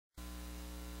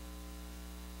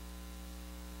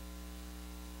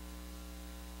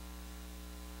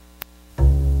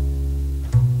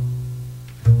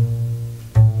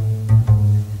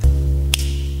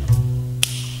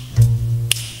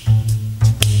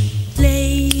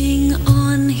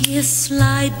a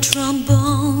slide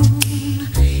trombone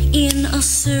in a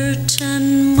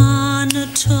certain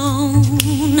monotone.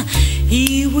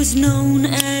 He was known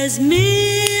as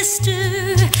Mr.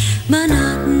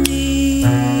 Monotony.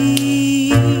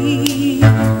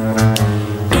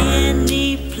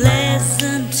 Any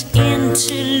pleasant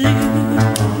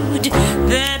interlude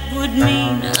that would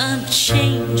mean a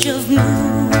change of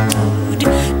mood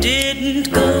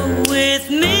didn't go with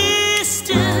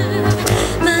Mr.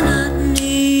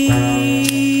 Monotony.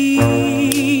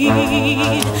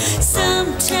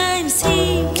 Sometimes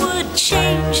he would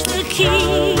change the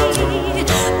key,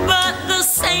 but the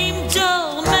same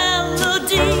dull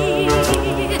melody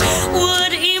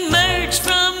would emerge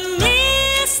from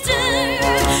Mr.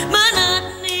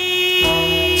 Monotony.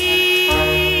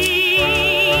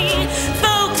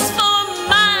 Folks for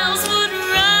miles would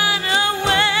run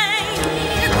away,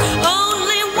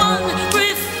 only one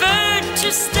preferred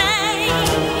to stay.